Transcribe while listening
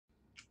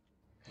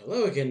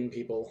Hello again,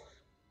 people.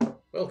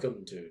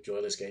 Welcome to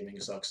Joyless Gaming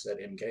Sucks at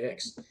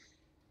MKX.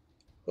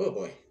 Oh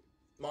boy,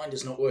 mine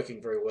is not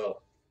working very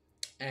well.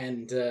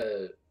 And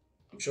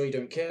I'm sure you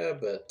don't care,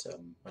 but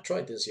I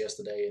tried this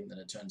yesterday and then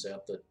it turns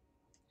out that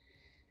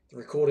the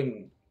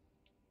recording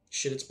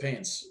shit its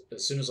pants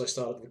as soon as I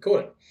started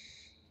recording.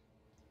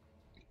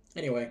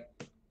 Anyway,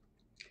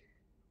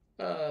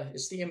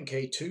 it's the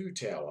MK2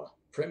 tower,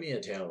 Premier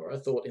Tower. I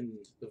thought in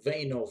the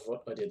vein of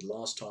what I did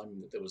last time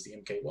that there was the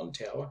MK1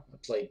 tower. I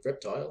played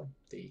Reptile,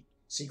 the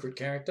secret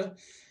character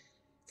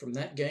from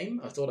that game.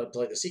 I thought I'd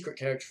play the secret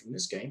character from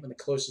this game, and the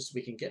closest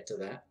we can get to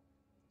that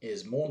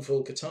is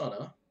Mournful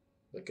Katana,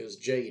 because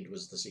Jade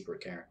was the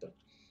secret character.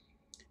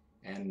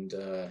 And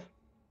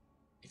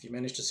if you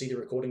managed to see the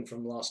recording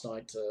from last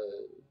night,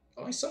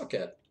 I suck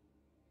at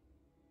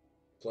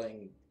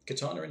playing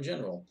Katana in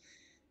general.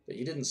 But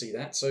you didn't see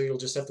that, so you'll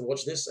just have to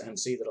watch this and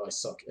see that I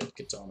suck at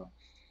Katana.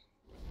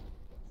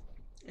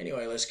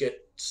 Anyway, let's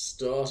get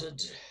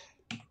started.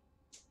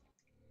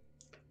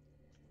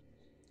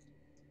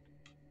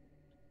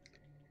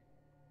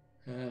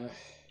 Katana.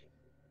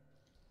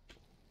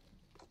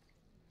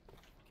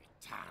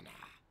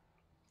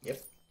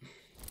 Yep.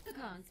 The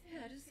Khan's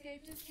pet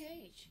escaped his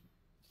cage.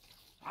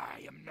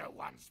 I am no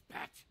one's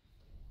pet.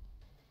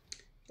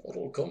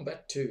 Mortal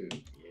Kombat 2,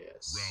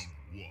 yes.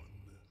 Round 1,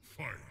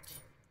 fight.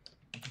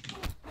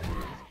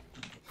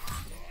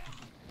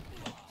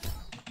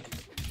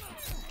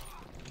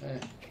 Okay.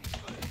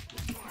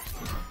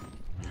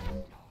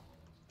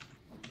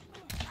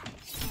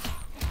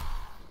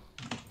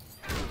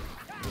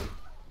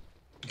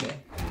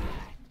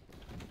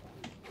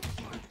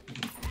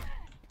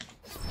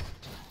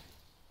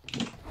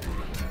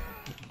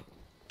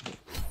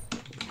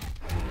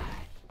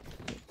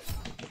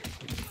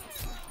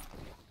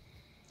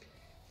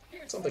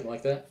 Something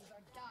like that.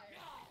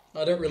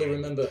 I don't really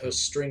remember her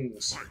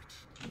strings.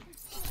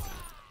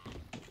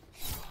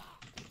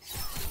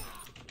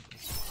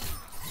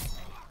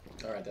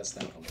 Alright, that's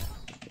that one.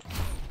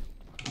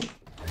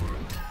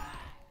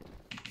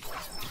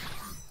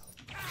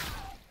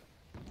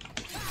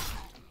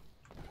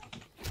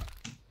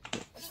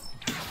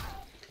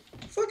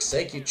 Fuck's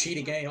sake, you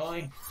cheating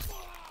AI.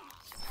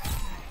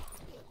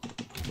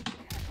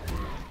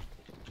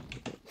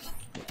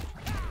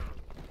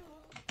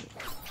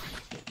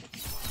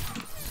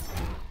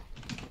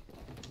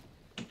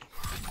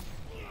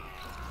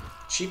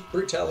 Cheap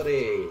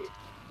brutality.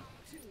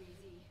 Too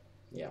easy.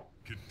 Yeah.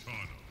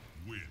 Katana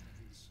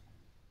wins.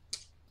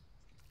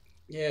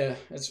 Yeah,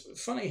 it's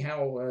funny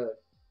how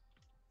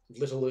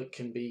little it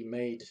can be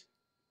made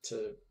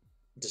to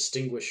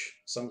distinguish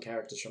some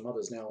characters from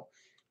others. Now,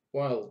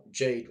 while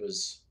Jade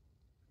was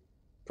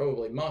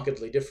probably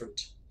markedly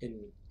different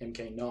in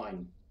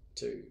MK9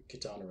 to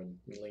Kitana and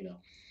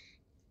Mileena,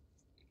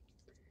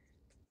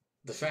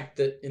 the fact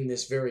that in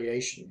this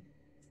variation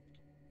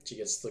she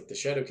gets like the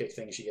shadow kick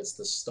thing, she gets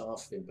the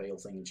staff impale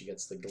thing, and she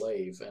gets the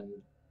glaive, and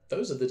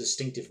those are the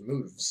distinctive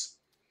moves.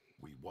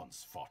 We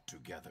once fought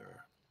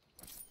together.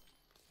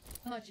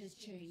 Much has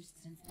changed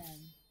since then.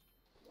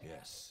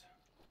 Yes,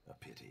 a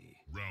pity.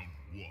 Round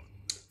 1,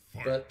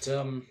 fight. But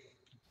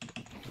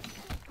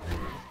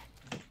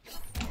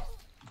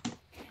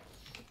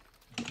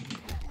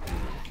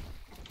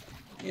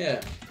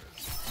yeah.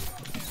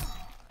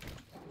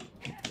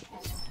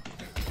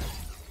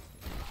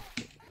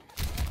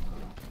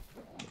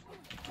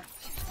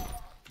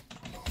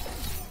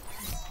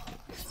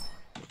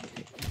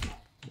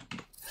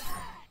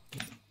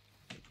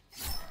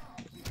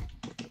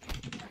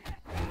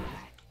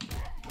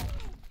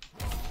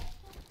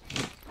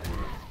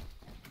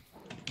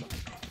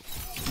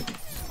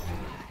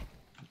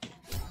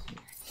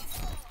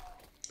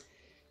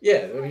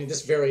 Yeah, I mean,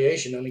 this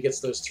variation only gets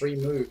those 3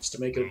 moves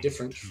to make it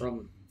different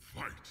from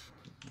Fight.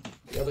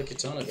 the other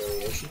Katana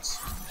variations.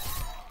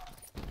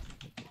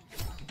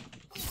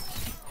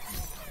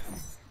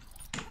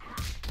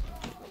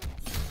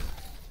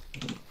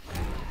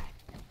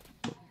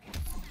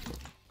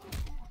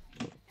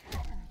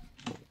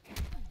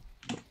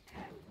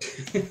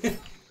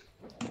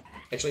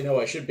 Actually, no,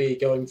 I should be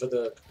going for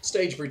the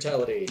stage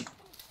brutality.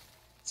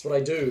 It's what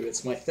I do,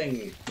 it's my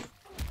thing.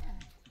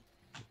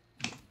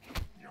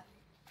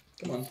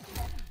 Come on.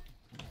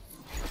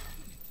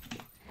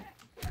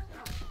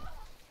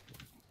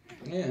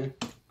 Yeah.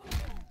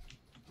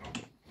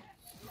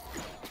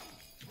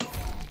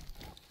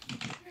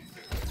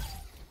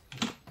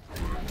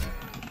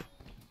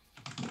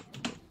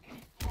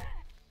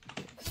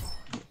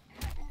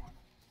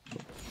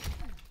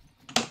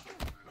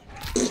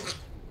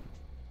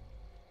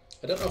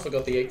 I don't know if I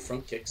got the 8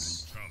 front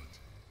kicks. Brutality.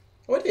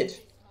 Oh, I did.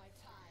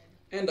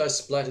 And I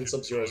splattered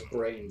Sub-Zero's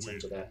brains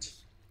into that.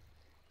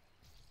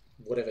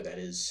 Whatever that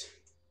is.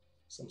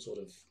 Some sort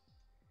of...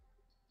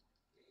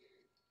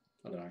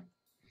 I don't know.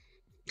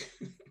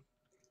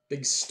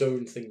 Big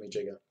stone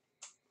thingamajigger.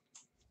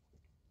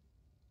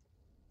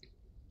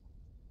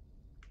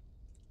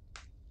 I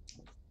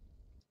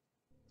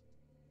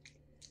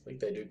think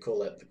they do call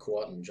that the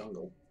Kuatan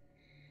jungle.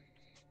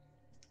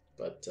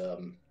 But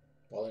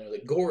While I know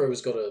that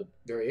Goro's got a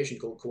variation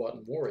called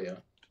Kuatan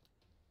Warrior.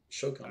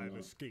 Shokan I've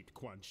escaped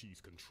Quan Chi's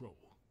control.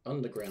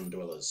 Underground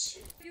Dwellers.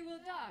 You will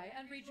die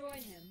and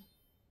rejoin him.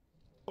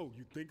 Oh,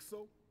 you think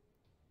so?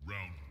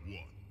 Round 1.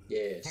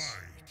 Yes.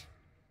 Fight.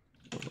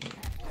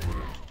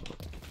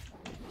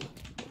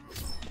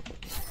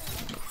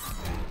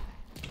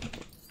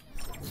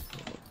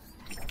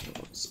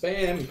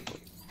 Spam!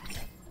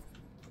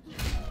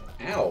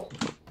 Ow!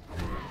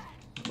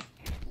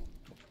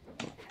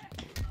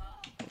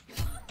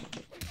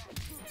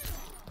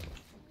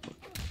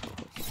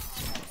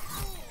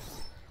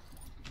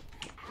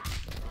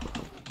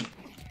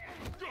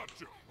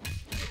 Gotcha.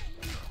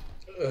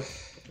 Ugh.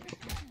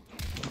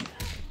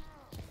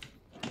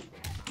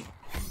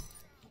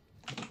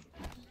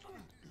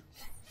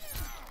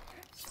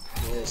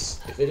 Yes,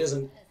 if it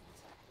isn't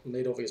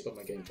made obvious by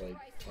my gameplay,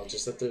 I'll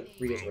just have to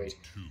reiterate.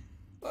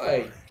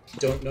 I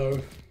don't know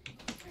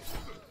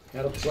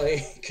how to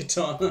play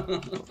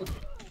Katana.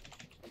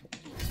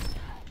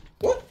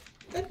 What?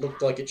 That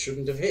looked like it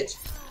shouldn't have hit.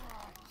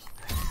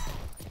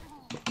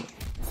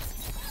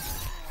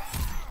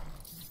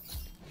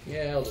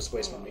 Yeah, I'll just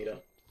waste my meter.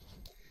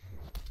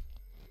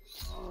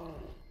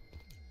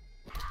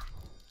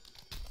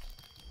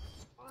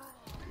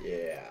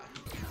 Yeah.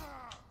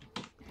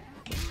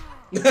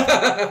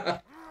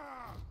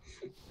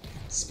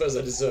 Suppose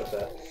I deserve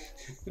that.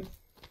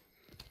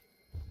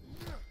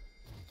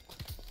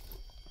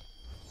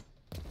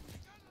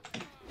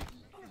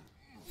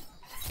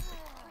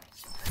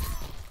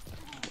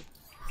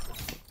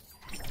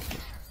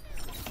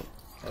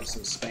 Have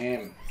some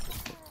spam.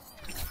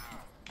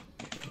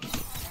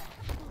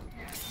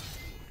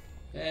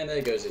 And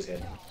there goes his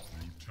head.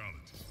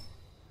 Brutality.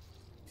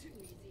 Too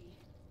easy.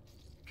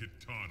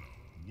 Kitana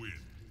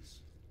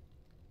wins.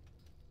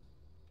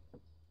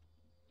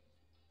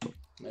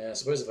 Yeah, I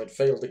suppose if I'd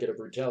failed to get a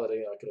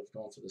brutality, I could have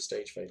gone for the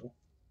stage fatal.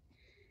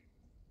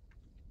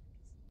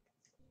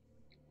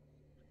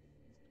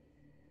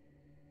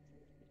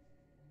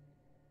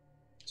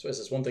 I suppose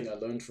that's one thing I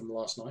learned from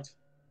last night.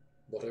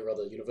 Whatever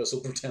other universal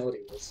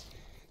brutality was.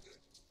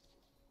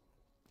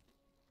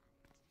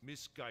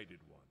 Misguided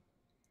one,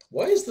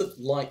 Why is the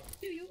light...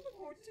 Do you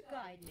purport to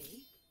guide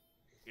me?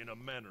 in a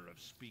manner of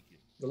speaking.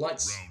 The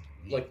light's...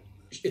 Round like...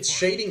 1. It's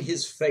shading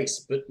his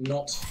face, but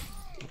not...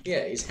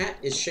 Yeah, his hat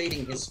is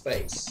shading his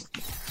face.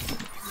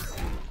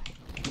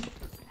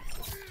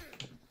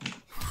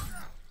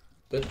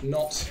 But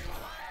not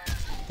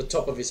the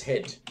top of his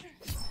head.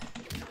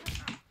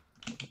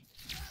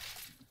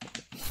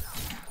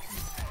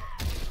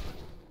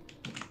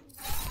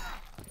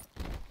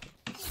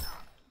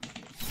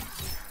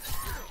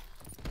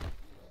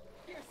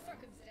 Your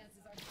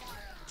circumstances are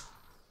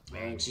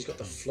dire. And she's got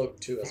the float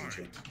too, hasn't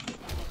she?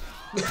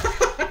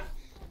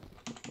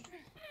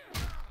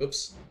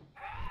 Oops.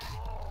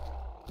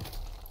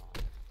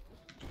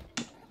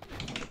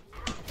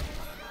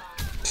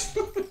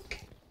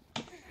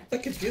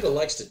 That computer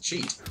likes to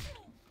cheat.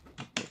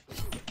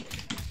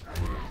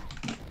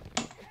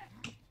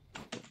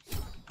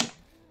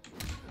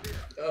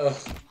 Ugh.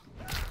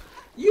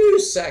 You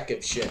sack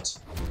of shit.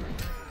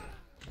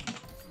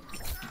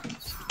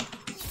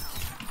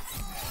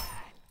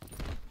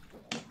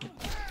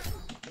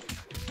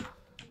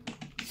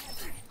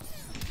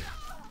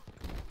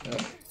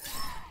 Ugh.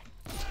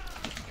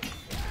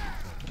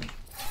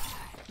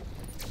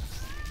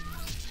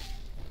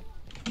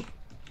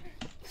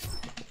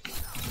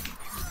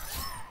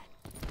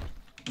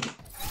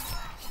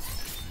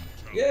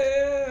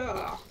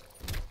 Yeah!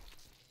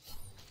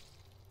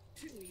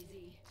 Too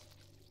easy.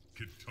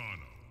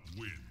 Kitana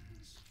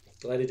wins.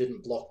 Glad he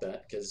didn't block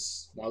that,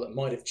 because while it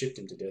might have chipped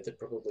him to death, it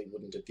probably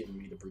wouldn't have given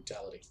me the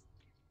brutality.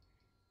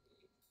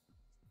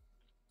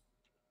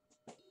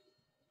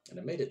 And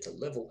I made it to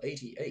level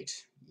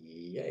 88.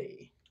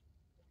 Yay.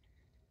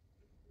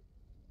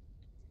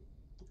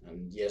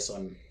 And yes,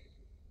 I'm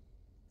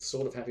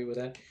sort of happy with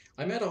that.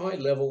 I'm at a high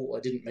level.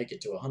 I didn't make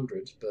it to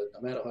 100, but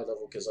I'm at a high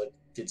level because I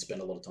did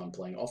spend a lot of time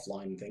playing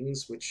offline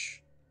things,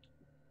 which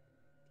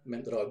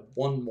meant that I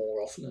won more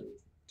often and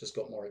just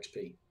got more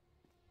XP.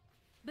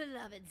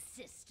 Beloved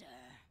sister,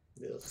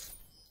 Ugh.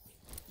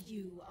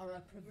 you are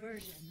a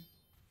perversion.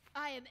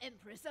 I am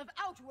Empress of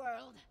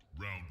Outworld.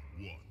 Round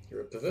 1.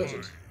 You're a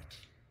perverted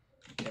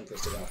Fight.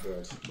 Empress of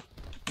Outworld.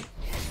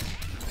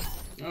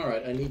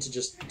 Alright, I need to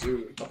just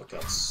do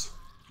uppercuts.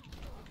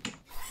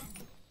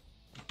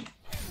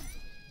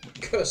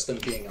 Curse them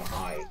being a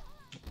high.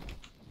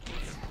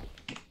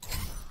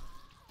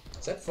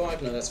 Is that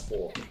 5? No, that's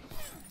 4.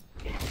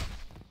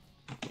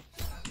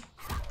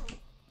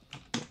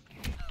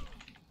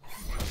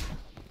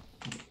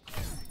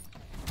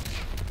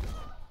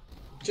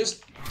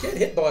 Just get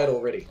hit by it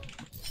already.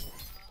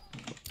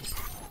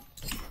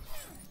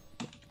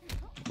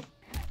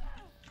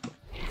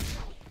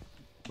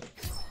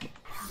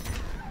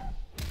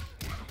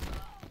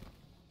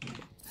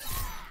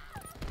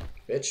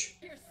 Bitch.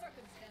 Your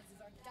circumstances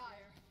are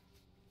dire.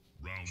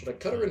 Round Should I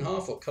cut her in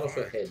half or cut off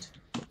her head?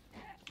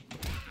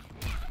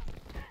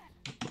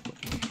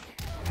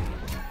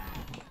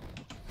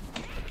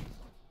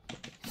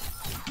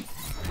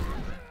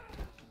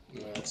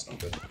 That's not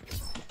good.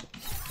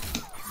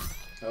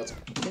 Oh,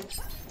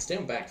 it's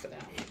down back for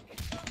that.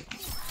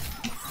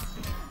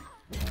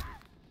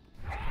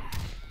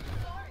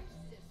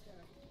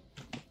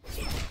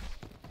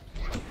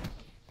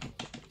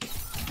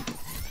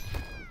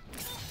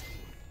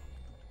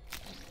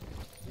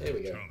 There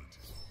we go.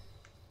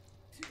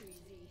 Too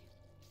easy.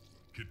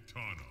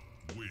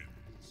 Kitana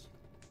wins.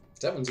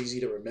 That one's easy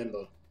to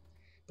remember,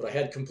 but I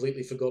had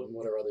completely forgotten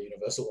what our other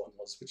universal one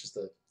was, which is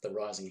the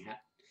rising hat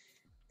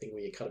thing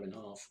where you cut him in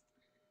half.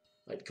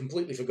 I'd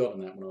completely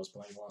forgotten that when I was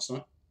playing last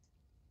night.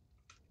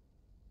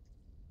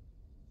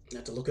 I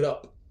had to look it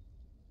up.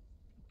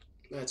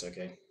 That's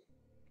okay.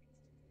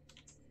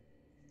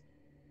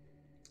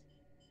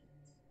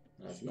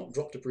 I've not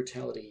dropped a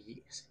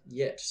brutality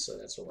yet, so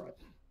that's alright.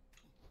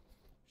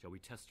 Shall we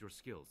test your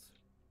skills?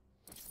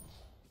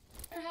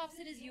 Perhaps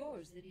it is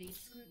yours that needs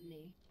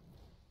scrutiny.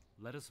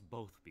 Let us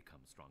both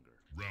become stronger.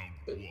 Round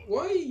But one.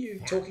 why are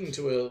you talking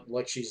to her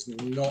like she's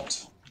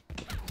not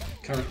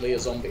currently a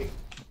zombie?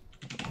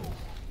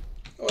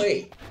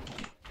 Oi!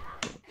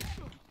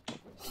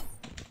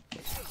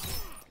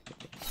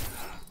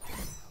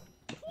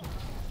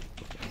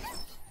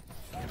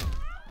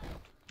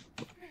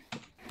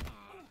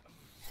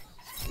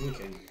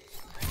 Okay.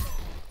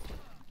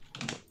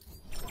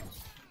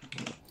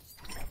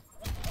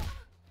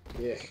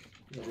 Yeah,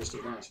 I'll just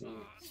do that now.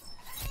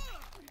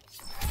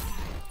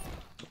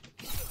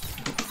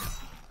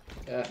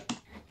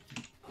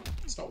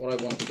 It's not what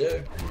I want to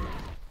do.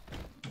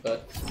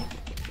 But...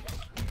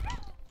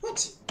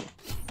 What?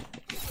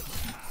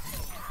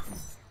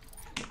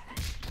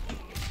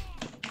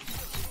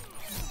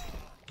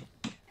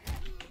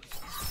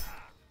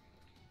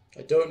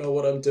 I don't know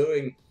what I'm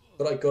doing,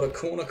 but I got a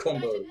corner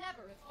combo. I should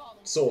never have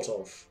fallen. Sort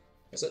of.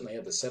 I certainly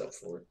had the setup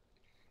for it.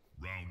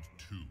 Round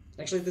two.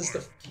 Actually, there's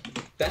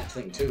that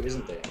thing too,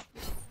 isn't there?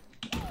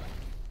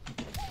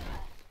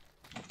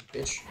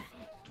 Bitch.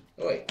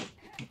 Oi.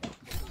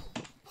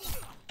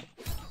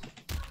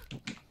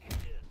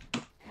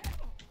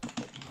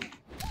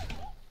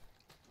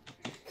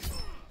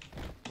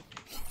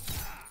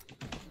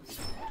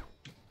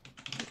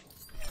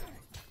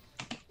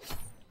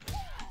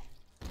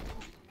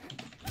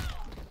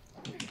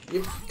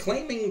 You're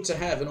claiming to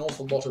have an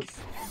awful lot of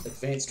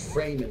advanced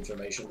frame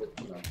information, but,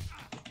 you know,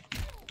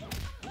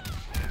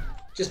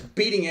 just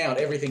beating out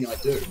everything I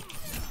do.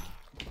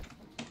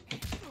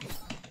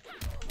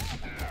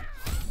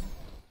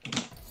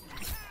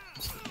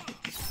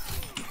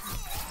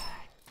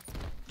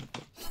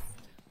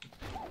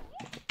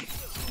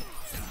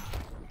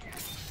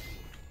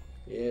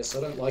 Yes, I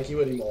don't like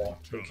you anymore,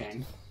 Liu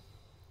Kang.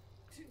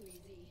 Too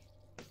easy.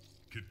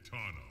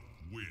 Kitana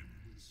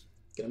wins.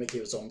 Gonna make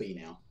you a zombie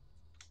now.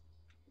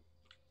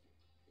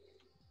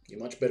 You're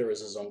much better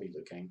as a zombie,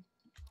 Liu Kang.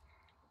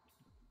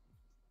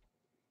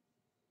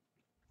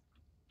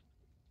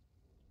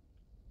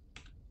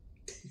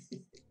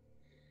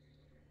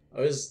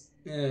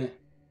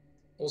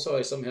 Also,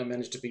 I somehow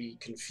managed to be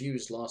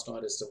confused last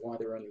night as to why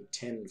there were only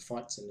 10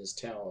 fights in this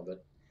tower,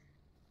 but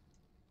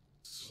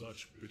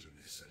Such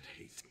bitterness and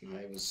hate.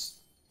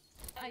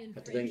 I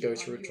had to then go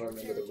through and try and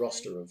remember the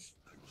roster of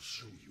I will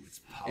show you its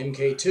power.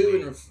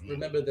 MK2 and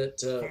remember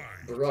that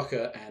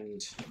Baraka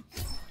and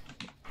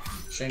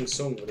Shang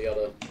Tsung were the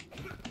other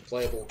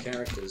playable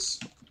characters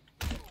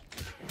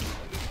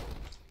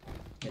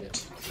in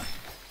it.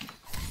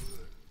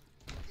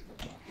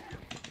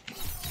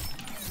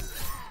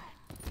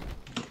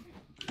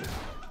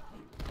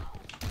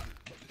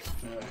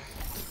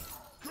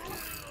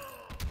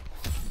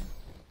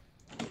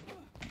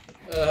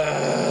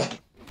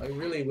 I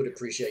really would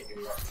appreciate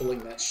you not pulling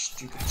that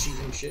stupid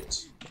cheating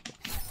shit.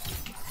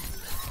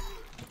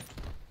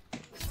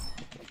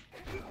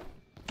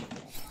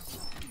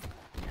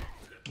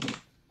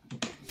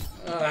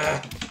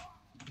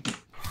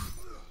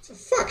 For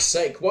fuck's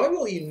sake, why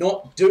will you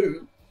not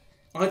do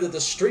either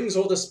the strings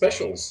or the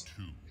specials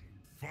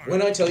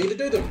when I tell you to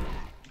do them?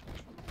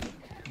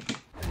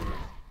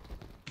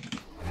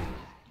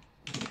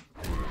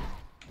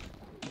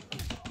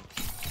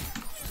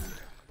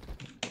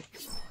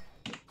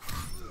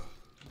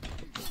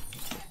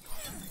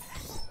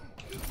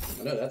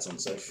 I know that's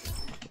unsafe.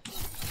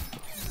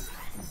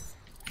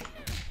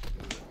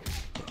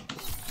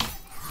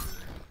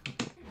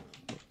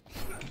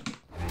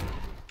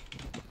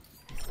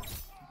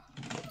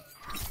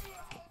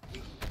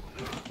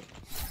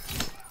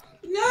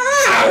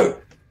 No!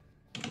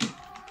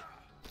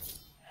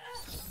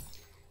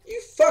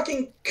 You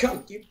fucking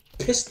cunt! You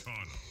pissed.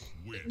 Kitana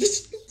wins.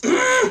 This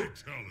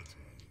Fatality.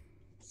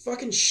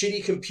 fucking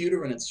shitty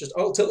computer, and it's just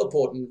I'll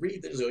teleport and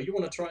read this, or you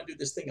want to try and do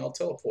this thing, I'll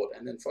teleport,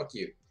 and then fuck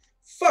you.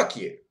 Fuck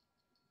you!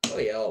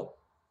 Bloody hell.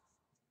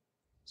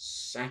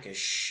 Sack of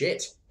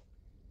shit.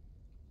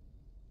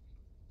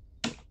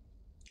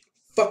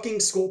 Fucking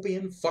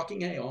Scorpion,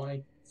 fucking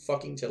AI,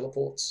 fucking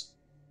teleports.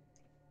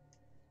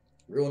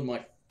 Ruined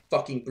my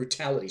fucking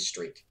brutality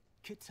streak.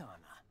 Kitana,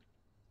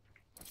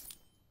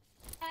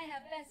 I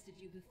have bested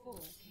you before,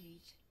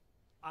 Kate.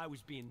 I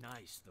was being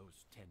nice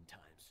those 10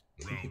 times.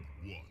 Round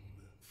one.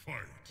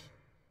 Fight.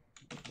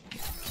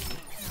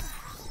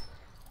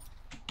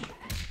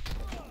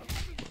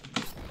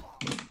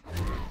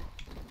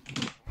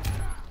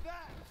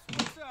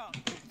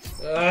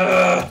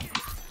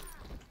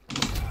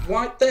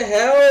 What the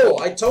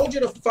hell? I told you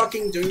to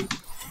fucking do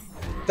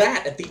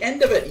that at the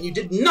end of it, and you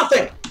did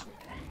nothing!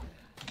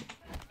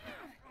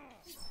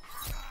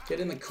 Get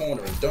in the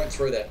corner and don't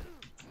throw that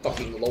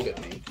fucking log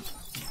at me.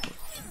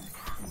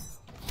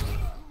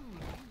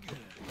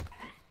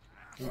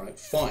 Alright,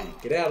 fine.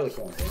 Get out of the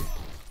corner then.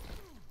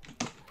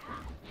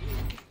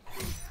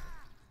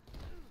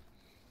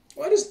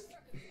 Why does...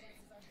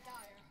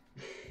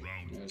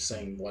 I was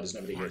saying, why does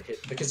nobody get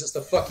hit? Because it's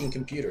the fucking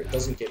computer. It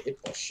doesn't get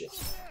hit by shit.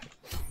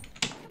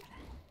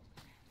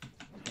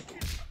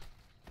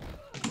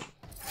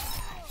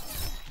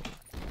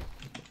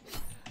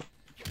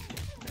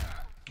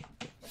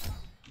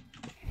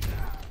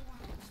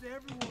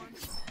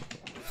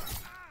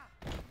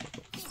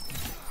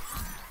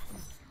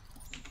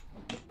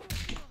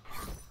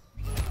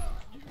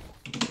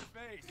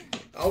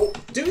 Oh,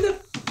 do the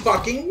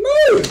fucking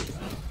move!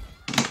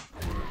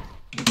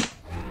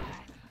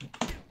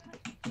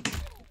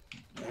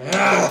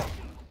 Ah!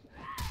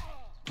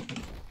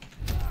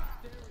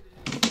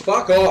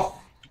 Fuck off!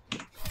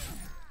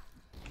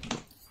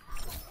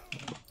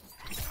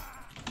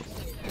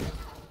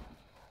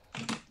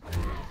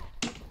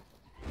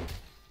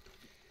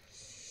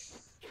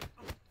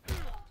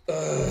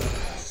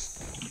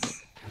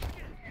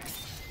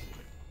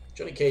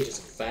 Johnny Cage is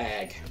a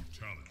fag.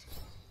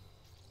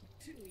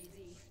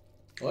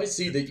 I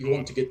see that you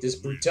want to get this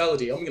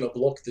brutality. I'm gonna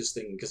block this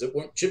thing because it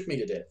won't chip me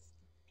to death.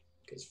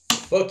 Because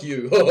fuck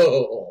you.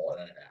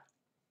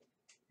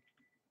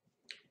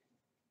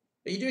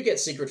 But you do get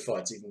secret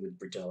fights even with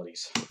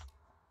brutalities.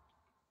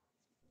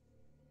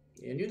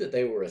 You knew that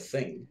they were a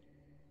thing.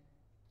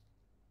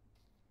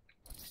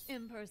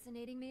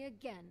 Impersonating me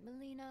again,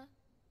 Melina?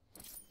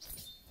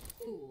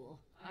 Fool,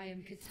 I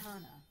am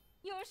Katana.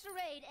 Your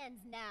charade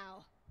ends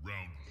now.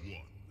 Round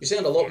 1. You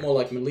sound a lot more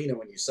like Melina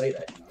when you say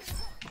that, you know.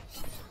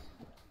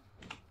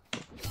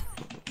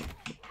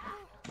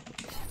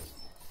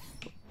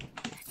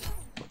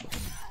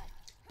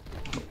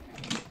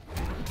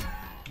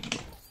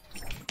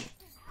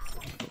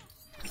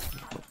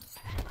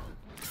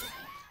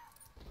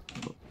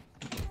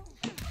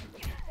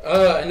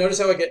 And notice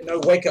how I get no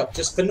wake up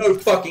just for no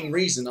fucking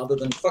reason other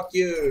than fuck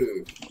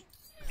you.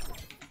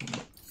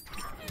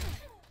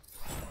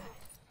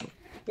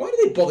 Why do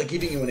they bother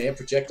giving you an air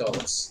projectile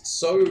that's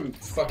so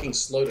fucking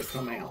slow to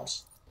come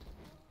out?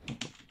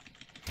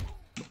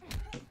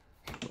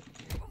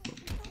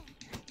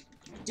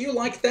 Do you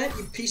like that,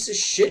 you piece of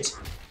shit?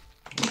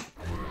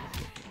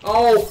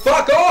 Oh,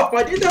 fuck off!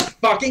 I did the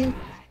fucking...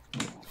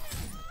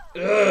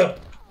 Ugh.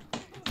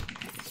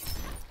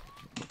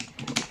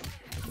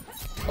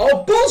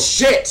 Oh,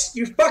 bullshit!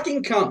 You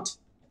fucking cunt!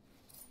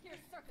 Your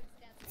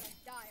circumstances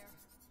are dire.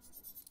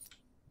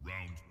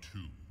 Round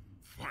 2.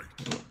 Fight.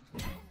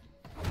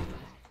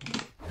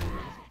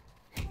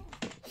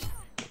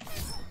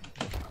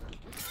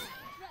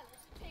 Relish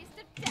the taste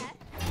of death.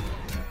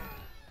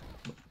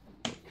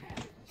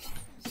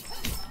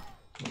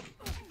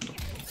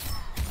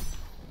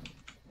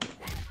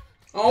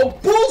 Oh,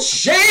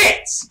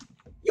 bullshit!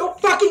 Your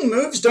fucking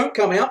moves don't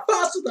come out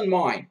faster than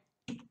mine.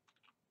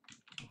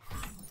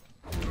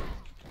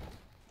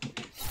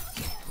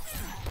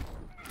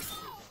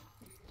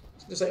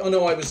 To say, oh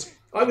no, I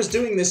was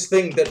doing this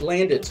thing that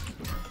landed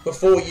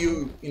before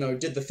you know,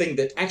 did the thing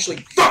that actually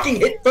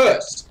fucking hit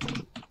first.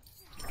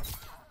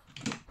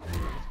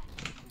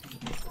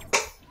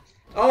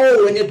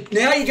 Oh, and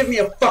now you give me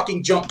a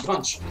fucking jump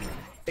punch.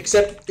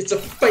 Except it's a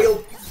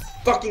failed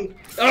fucking...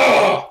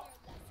 Oh!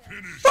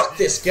 Fuck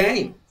this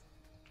game!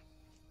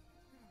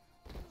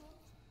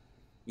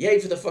 Yay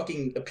for the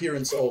fucking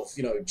appearance of,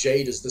 you know,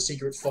 Jade as the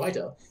secret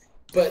fighter,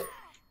 but...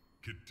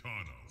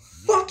 Katana.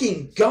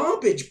 Fucking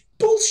garbage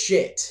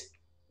bullshit!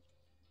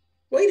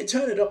 Way to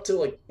turn it up to,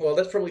 like... Well,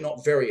 that's probably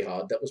not very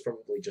hard. That was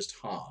probably just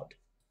hard.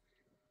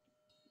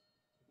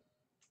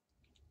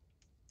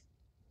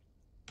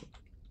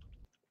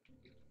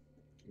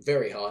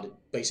 Very hard. It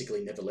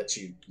basically never lets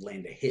you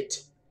land a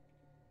hit.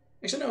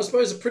 Actually, no, I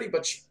suppose it pretty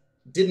much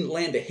didn't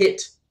land a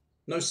hit.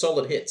 No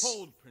solid hits.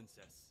 Hold,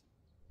 princess.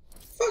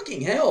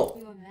 Fucking hell!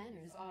 Your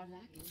manners are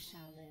lacking,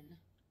 Shaolin.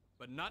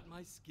 But not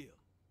my skill.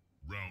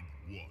 Round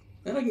 1.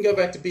 Then I can go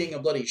back to being a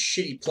bloody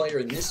shitty player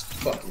in this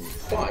fucking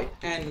fight,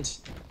 and...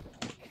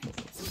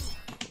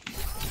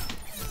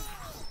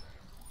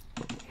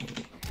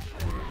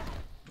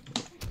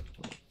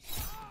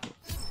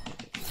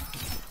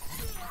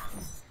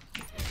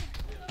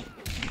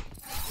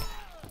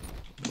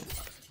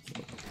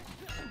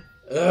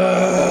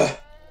 Ugh.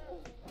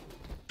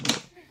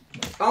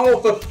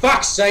 Oh, for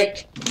fuck's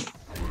sake!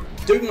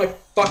 Do my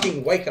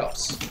fucking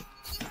wake-ups.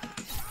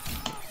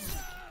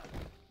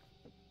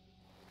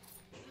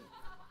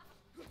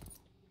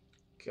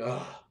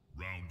 God.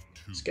 Round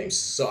 2. This game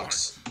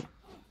sucks.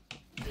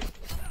 I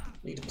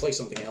need to play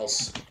something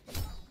else.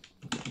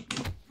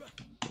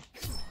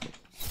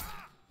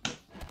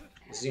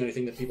 This is the only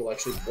thing that people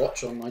actually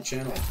watch on my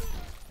channel.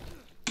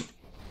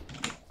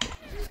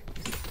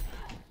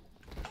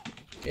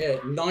 Yeah,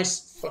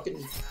 nice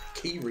fucking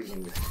key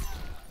reading with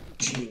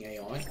cheating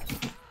AI.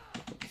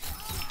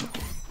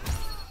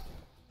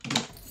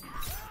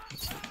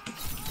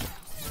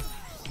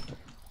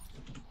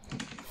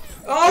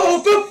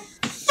 Oh,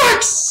 for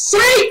fuck's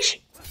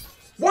sake!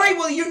 Why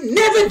will you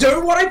never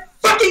do what I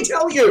fucking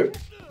tell you?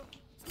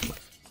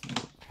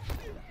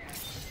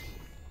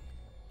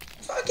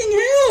 Fucking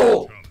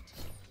hell!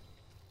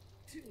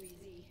 Too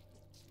easy.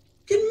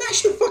 You can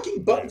mash the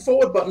fucking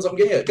forward buttons. I'm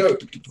getting it. Go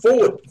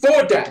forward,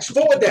 forward dash,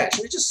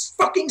 and it just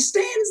fucking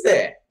stands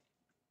there.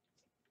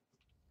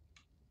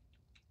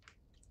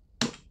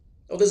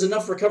 Oh, there's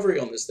enough recovery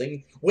on this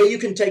thing where you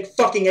can take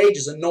fucking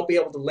ages and not be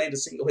able to land a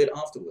single hit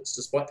afterwards,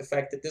 despite the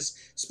fact that this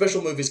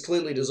special move is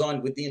clearly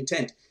designed with the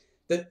intent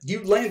that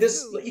you land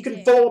this, you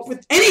can follow up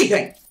with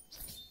anything.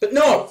 But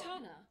no,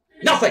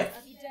 nothing.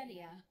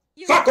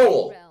 You Fuck and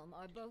all. Realm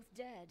are both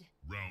dead.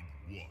 Round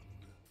 1.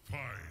 Fight.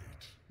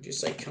 Did you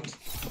say cunt?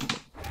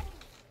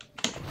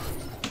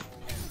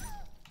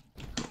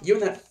 You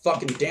and that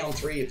fucking down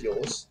 3 of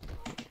yours.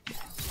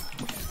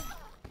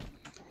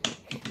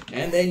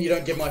 And then you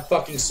don't give my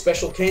fucking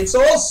special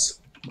cancels.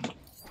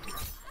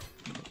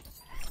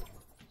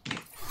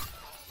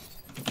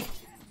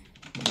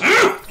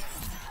 Ah!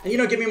 And you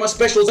don't give me my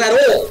specials at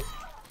all.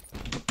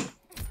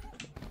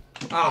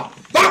 Ah,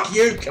 fuck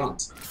you,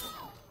 cunt.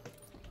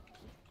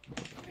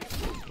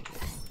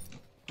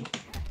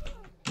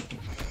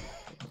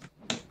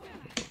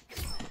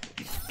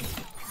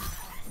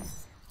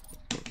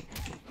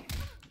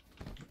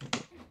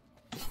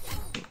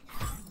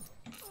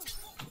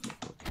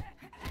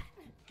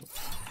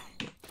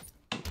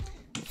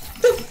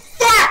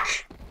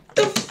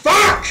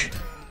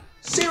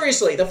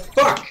 Seriously, the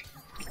fuck?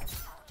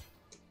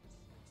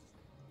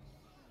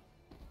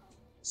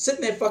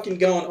 Sitting there fucking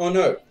going, oh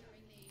no,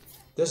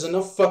 there's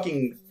enough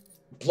fucking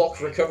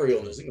block recovery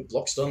on this thing,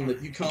 block stun,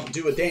 that you can't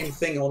do a damn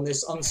thing on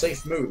this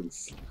unsafe move.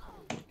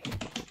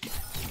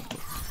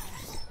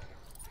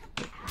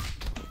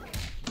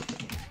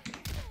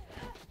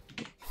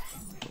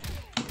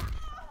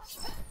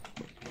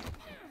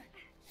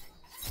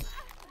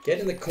 Get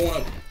in the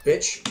corner,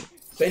 bitch.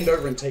 Bend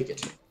over and take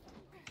it.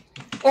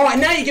 Oh,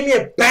 and now you give me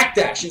a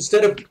backdash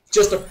instead of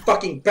just a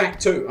fucking back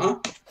 2, huh?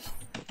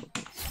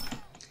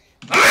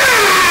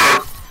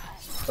 Ah!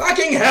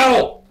 Fucking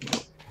hell!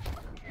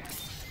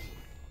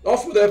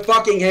 Off with her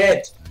fucking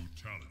head.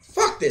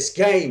 Fuck this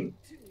game.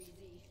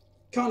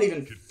 Can't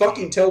even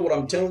fucking tell what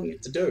I'm telling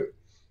it to do.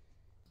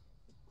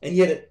 And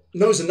yet it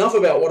knows enough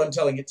about what I'm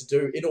telling it to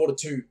do in order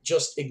to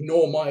just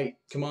ignore my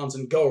commands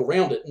and go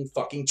around it and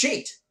fucking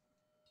cheat.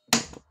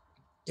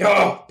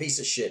 Oh, piece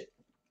of shit.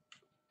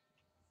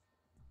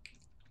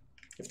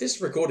 If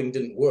this recording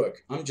didn't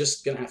work, I'm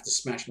just gonna have to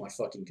smash my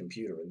fucking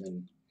computer and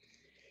then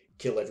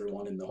kill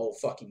everyone in the whole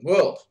fucking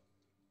world.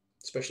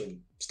 Especially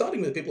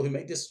starting with the people who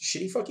made this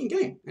shitty fucking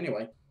game.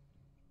 Anyway,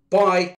 bye.